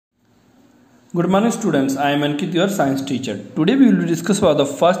Good morning students, I am Ankit, your science teacher. Today we will discuss about the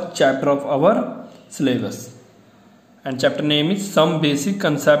first chapter of our syllabus. And chapter name is Some Basic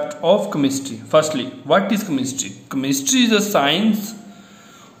Concept of Chemistry. Firstly, what is chemistry? Chemistry is a science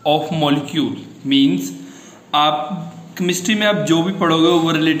of molecule. Means आप chemistry में आप जो भी पढ़ोगे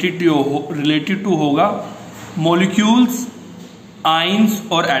वो related to होगा molecules, ions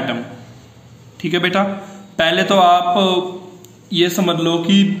और atom. ठीक है बेटा, पहले तो आप ये समझ लो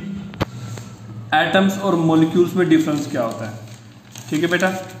कि एटम्स और मॉलिक्यूल्स में डिफरेंस क्या होता है। ठीक है बेटा,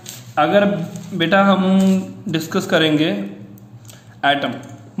 अगर बेटा हम डिस्कस करेंगे एटम,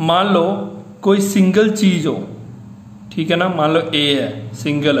 मान लो कोई सिंगल चीज हो, ठीक है ना, मान लो ए है,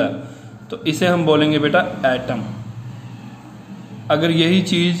 सिंगल है, तो इसे हम बोलेंगे बेटा एटम। अगर यही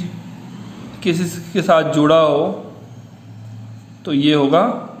चीज किसी के साथ जुड़ा हो तो ये होगा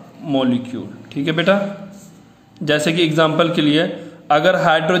मॉलिक्यूल। ठीक है बेटा, जैसे कि एग्जांपल के लिए अगर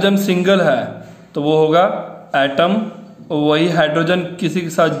हाइड्रोजन सिंगल है तो वो होगा एटम, और वही हाइड्रोजन किसी के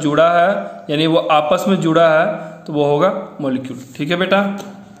साथ जुड़ा है यानी वो आपस में जुड़ा है तो वो होगा मॉलिक्यूल। ठीक है बेटा,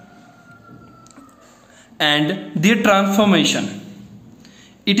 and there transformation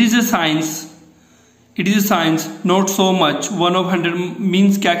it is a science not so much 1 of 100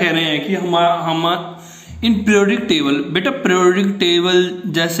 means क्या कह रहे हैं कि हम इन पीरियोडिक टेबल, बेटा पीरियोडिक टेबल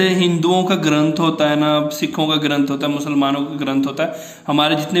जैसे हिंदुओं का ग्रंथ होता है ना, सिखों का ग्रंथ होता है, मुसलमानों का ग्रंथ होता है,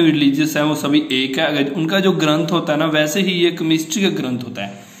 हमारे जितने भी रिलीजियस हैं वो सभी एक है, अगर उनका जो ग्रंथ होता है ना वैसे ही ये केमिस्ट्री का ग्रंथ होता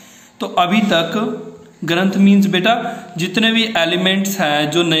है। तो अभी तक ग्रंथ मीन्स बेटा जितने भी एलिमेंट्स हैं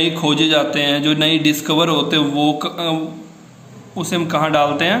जो नए खोजे जाते हैं, जो नए डिस्कवर होते हैं, वो उसे हम कहाँ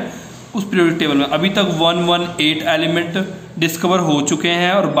डालते हैं, उस पीरियोडिक टेबल में। अभी तक 118 एलिमेंट डिस्कवर हो चुके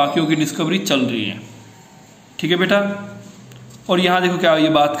हैं और बाकियों की डिस्कवरी चल रही है। ठीक है बेटा, और यहां देखो क्या ये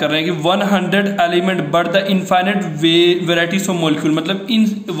बात कर रहे हैं कि 100 element but the infinite varieties of molecule, मतलब इन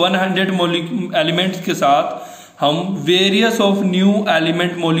 100 एलिमेंट्स के साथ हम various of new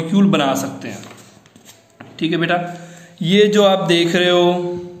element molecule बना सकते हैं। ठीक है बेटा, ये जो आप देख रहे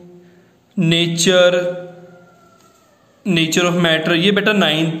हो नेचर ऑफ मैटर, ये बेटा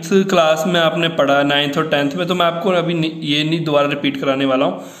 9th क्लास में आपने पढ़ा, 9th और 10th में, तो मैं आपको अभी ये नहीं दोबारा रिपीट कराने वाला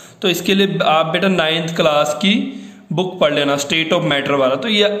हूं। तो इसके लिए आप बेटा 9th क्लास की बुक पढ़ लेना, स्टेट ऑफ मैटर वाला। तो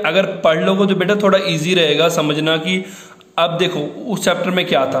ये अगर पढ़ लोगे तो बेटा थोड़ा इजी रहेगा समझना कि अब देखो उस चैप्टर में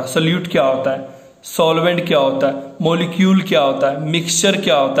क्या था, सॉल्यूट क्या होता है, सॉल्वेंट क्या होता है, मॉलिक्यूल क्या होता है, मिक्सचर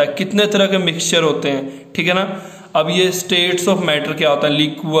क्या होता है, कितने तरह के मिक्सचर होते हैं। ठीक है ना, अब ये स्टेट्स ऑफ मैटर क्या होता है,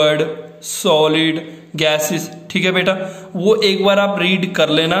 लिक्विड, सॉलिड, गैसेस। ठीक है बेटा, वो एक बार आप रीड कर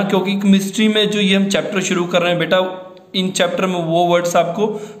लेना, क्योंकि केमिस्ट्री में जो ये हम चैप्टर शुरू कर रहे हैं बेटा, इन चैप्टर में वो वर्ड्स आपको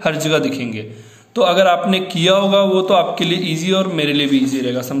हर जगह दिखेंगे। तो अगर आपने किया होगा वो तो आपके लिए इजी और मेरे लिए भी इजी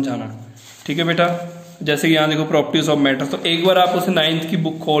रहेगा समझाना। ठीक है बेटा, जैसे कि यहाँ देखो प्रॉपर्टीज ऑफ मैटर, तो एक बार आप उसे 9th की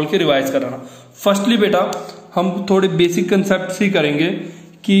बुक खोल के रिवाइज कराना। फर्स्टली बेटा हम थोड़े बेसिक कंसेप्ट ही करेंगे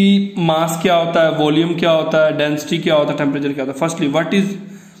कि मास क्या होता है, वॉल्यूम क्या होता है, डेंसिटी क्या होता है, टेम्परेचर क्या होता है। फर्स्टली व्हाट इज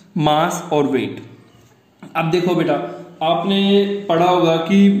मास और वेट। अब देखो बेटा आपने पढ़ा होगा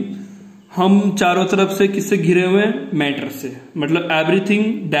कि हम चारों तरफ से किससे घिरे हुए हैं, मैटर से, मतलब everything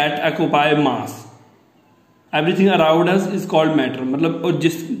that occupy mass, everything around us is called matter, मतलब और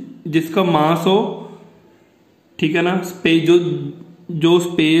जिसका मास हो, ठीक है ना, स्पेस जो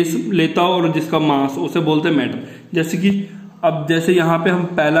स्पेस लेता हो और जिसका मास हो उसे बोलते हैं मैटर। जैसे कि अब जैसे यहां पे हम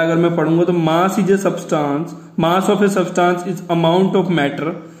पहला अगर मैं पढ़ूंगा तो mass is a substance, mass of a substance is amount of matter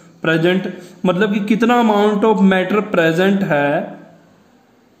present, मतलब कि कितना अमाउंट ऑफ मैटर प्रेजेंट है।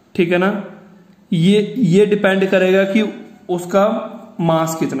 ठीक है ना, ये डिपेंड करेगा कि उसका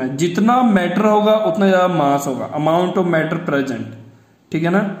मास कितना है, जितना मैटर होगा उतना ज्यादा मास होगा, अमाउंट ऑफ मैटर प्रेजेंट। ठीक है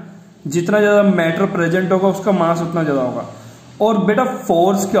ना, जितना ज्यादा मैटर प्रेजेंट होगा उसका मास उतना ज्यादा होगा। और बेटा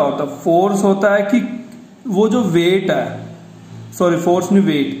फोर्स क्या होता है, फोर्स होता है कि वो जो वेट है, सॉरी फोर्स नहीं,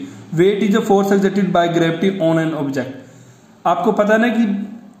 wait is a force exerted by gravity on an object. आपको पता है ना कि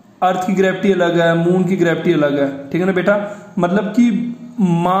अर्थ की ग्रेविटी अलग है, मून की ग्रेविटी अलग है। ठीक है ना बेटा, मतलब कि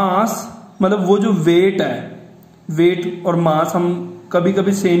मास मतलब वो जो वेट है, वेट और मास हम कभी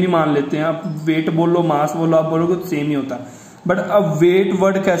कभी सेम ही मान लेते हैं। आप वेट बोल लो, मास बोलो, आप बोलोगे तो सेम ही होता है। बट अब वेट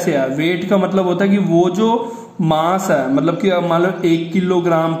वर्ड कैसे है, वेट का मतलब होता है कि वो जो मास है, मतलब कि मान लो 1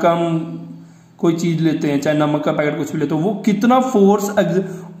 किलोग्राम का हम कोई चीज लेते हैं, चाहे नमक का पैकेट कुछ भी लेते हो, वो कितना force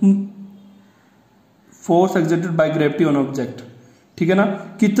exerted by gravity on object. ठीक है ना,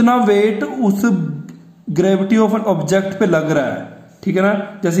 कितना वेट उस ग्रेविटी ऑफ एन ऑब्जेक्ट पे लग रहा है। ठीक है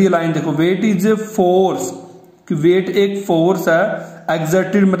ना, जैसे ये लाइन देखो, वेट इज ए फोर्स, कि वेट एक फोर्स है,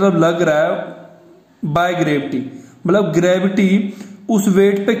 एक्सर्टेड मतलब लग रहा है, बाय ग्रेविटी मतलब ग्रेविटी उस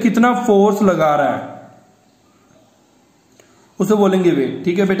वेट पे कितना फोर्स लगा रहा है, उसे बोलेंगे वेट।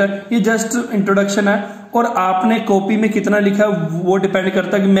 ठीक है बेटा, ये जस्ट इंट्रोडक्शन है। और आपने कॉपी में कितना लिखा है वो डिपेंड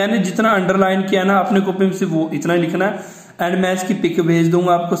करता है कि मैंने जितना अंडरलाइन किया ना अपने कॉपी में सिर्फ वो इतना ही लिखना है। एंड मैं इसकी पिक भेज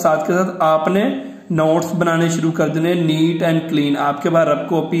दूंगा आपको, साथ के साथ आपने नोट्स बनाने शुरू कर देने नीट एंड क्लीन। आपके पास रफ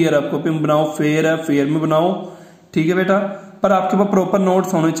कॉपी है, रफ कॉपी में बनाओ, फेयर है, फेयर में बनाओ। ठीक है बेटा, पर आपके पास प्रॉपर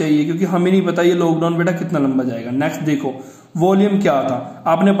नोट्स होने चाहिए, क्योंकि हमें नहीं पता ये लॉकडाउन बेटा कितना लंबा जाएगा। नेक्स्ट देखो, वॉल्यूम क्या था।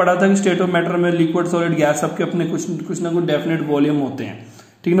 आपने पढ़ा था कि स्टेट ऑफ मैटर में लिक्विड, सॉलिड, गैस सबके अपने कुछ ना कुछ डेफिनेट वॉल्यूम होते हैं।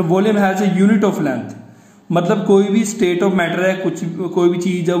 ठीक है ना। Volume has a unit of length, मतलब कोई भी स्टेट ऑफ मैटर है, कोई भी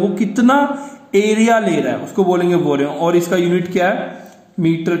चीज है, वो कितना एरिया ले रहा है उसको बोलेंगे वॉल्यूम। और इसका यूनिट क्या है,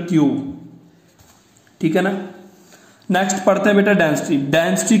 मीटर क्यूब। ठीक है ना। नेक्स्ट पढ़ते हैं बेटा डेंसिटी।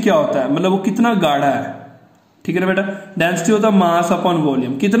 डेंसिटी क्या होता है, मतलब वो कितना गाढ़ा है। ठीक है ना बेटा। डेंसिटी होता है मास अपॉन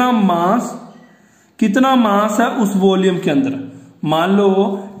वॉल्यूम, कितना मास है उस वॉल्यूम के अंदर। मान लो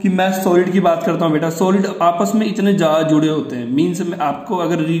कि मैं सॉलिड की बात करता हूं बेटा, सॉलिड आपस में इतने ज्यादा जुड़े होते हैं। मीन्स आपको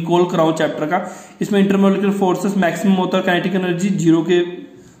अगर रिकॉल कराऊं चैप्टर का, इसमें इंटरमोलिकुलर फोर्सेस मैक्सिमम होता है, काइनेटिक एनर्जी 0 के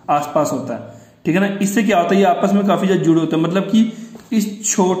आसपास होता है। ठीक है ना। इससे क्या होता है, ये आपस में काफी ज्यादा जुड़े होते हैं। मतलब कि इस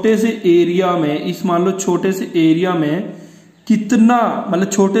छोटे से एरिया में, मान लो छोटे से एरिया में कितना, मतलब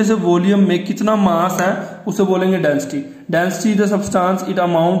छोटे से वॉल्यूम में कितना मास है उसे बोलेंगे density. Density the substance it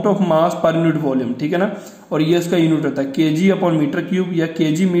amount of mass per unit volume. ठीक है ना। और ये इसका यूनिट होता है केजी अपॉन मीटर क्यूब या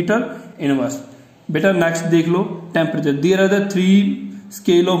केजी मीटर इनवर्स। बेटा नेक्स्ट देख लो, temperature. There are the 3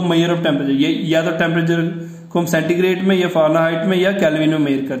 scale of measure of temperature. ये या तो टेम्परेचर को हम सेंटीग्रेड में या फारेनहाइट में या केल्विन में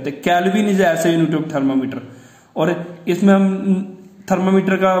मेजर करते हैं। केल्विन इज ऐसे यूनिट ऑफ थर्मामीटर, और इसमें हम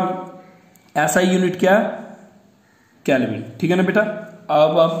थर्मामीटर का ऐसा यूनिट क्या है, केल्विन। ठीक है ना बेटा।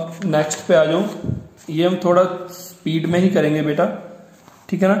 अब आप नेक्स्ट पे आ जाओ, ये हम थोड़ा स्पीड में ही करेंगे बेटा।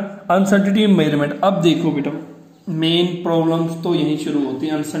 ठीक है ना। अनसर्टेनिटी इन मेजरमेंट। अब देखो बेटा, मेन प्रॉब्लम्स तो यहीं शुरू होती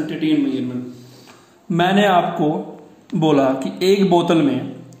है, अनसर्टेनिटी इन मेजरमेंट। मैंने आपको बोला कि एक बोतल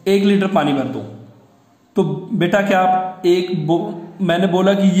में 1 लीटर पानी भर दो, तो बेटा क्या आप मैंने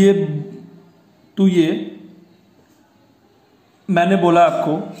बोला कि मैंने बोला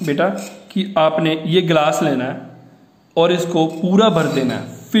आपको बेटा कि आपने ये गिलास लेना है और इसको पूरा भर देना है,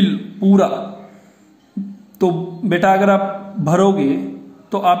 फिल पूरा। तो बेटा अगर आप भरोगे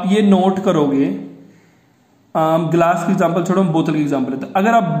तो आप ये नोट करोगे, गिलास की एग्जांपल छोड़ो, बोतल की एग्जांपल लेते हैं।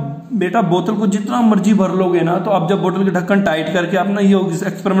 अगर आप बेटा बोतल को जितना मर्जी भर लोगे ना, तो आप जब बोतल के ढक्कन टाइट करके आप ना ये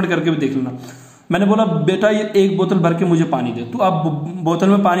एक्सपेरिमेंट करके भी देख लेना। मैंने बोला बेटा ये 1 बोतल भर के मुझे पानी दे, तो आप बोतल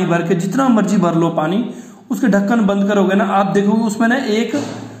में पानी भर के जितना मर्जी भर लो पानी, उसके ढक्कन बंद करोगे ना, आप देखोगे उसमें ना एक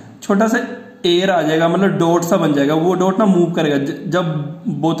छोटा सा एयर आ जाएगा, मतलब डॉट सा बन जाएगा। वो डॉट ना मूव करेगा। जब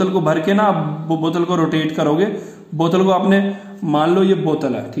बोतल को भर के ना आप बोतल को रोटेट करोगे, बोतल को आपने, मान लो ये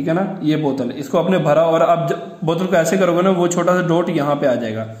बोतल है, ठीक है ना, ये बोतल है, इसको आपने भरा और आप जब बोतल को ऐसे करोगे ना, वो छोटा सा डॉट यहाँ पे आ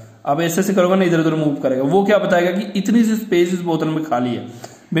जाएगा। आप ऐसे करोगे ना, इधर उधर मूव करेगा। वो क्या बताएगा कि इतनी सी स्पेस इस बोतल में खाली है।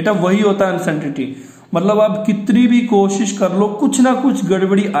 बेटा वही होता है अनसर्टेनिटी। मतलब आप कितनी भी कोशिश कर लो, कुछ ना कुछ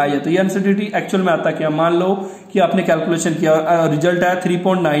गड़बड़ी आ जाती है। ये अनसर्टेनिटी एक्चुअल में आता क्या, मान लो कि आपने कैलकुलेशन किया, रिजल्ट आया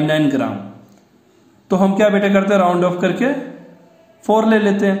 3.99 ग्राम, तो हम क्या बेटा करते हैं, राउंड ऑफ करके 4 ले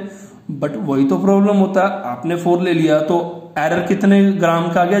लेते हैं। बट वही तो प्रॉब्लम होता है, आपने 4 ले लिया तो एरर कितने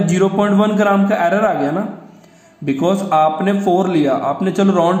ग्राम का आ गया, 0.1 ग्राम का एरर आ गया ना, बिकॉज आपने 4 लिया, आपने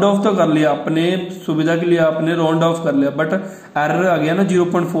चलो राउंड ऑफ तो कर लिया, अपने सुविधा के लिए आपने राउंड ऑफ कर लिया, बट एरर आ गया ना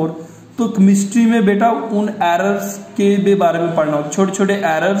 0.4। तो केमिस्ट्री में बेटा उन एरर्स के भी बारे में पढ़ना होता है। छोटे छोटे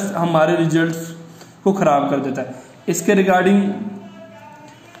एरर्स हमारे रिजल्ट्स को खराब कर देता है। इसके रिगार्डिंग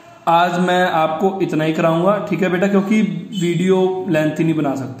आज मैं आपको इतना ही कराऊंगा, ठीक है बेटा, क्योंकि वीडियो लेंथी नहीं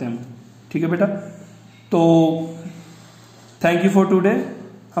बना सकते हम, ठीक है बेटा। तो थैंक यू फॉर टुडे।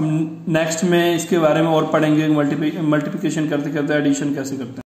 हम नेक्स्ट में इसके बारे में और पढ़ेंगे, मल्टीप्लिकेशन करते करते एडिशन कैसे करते हैं।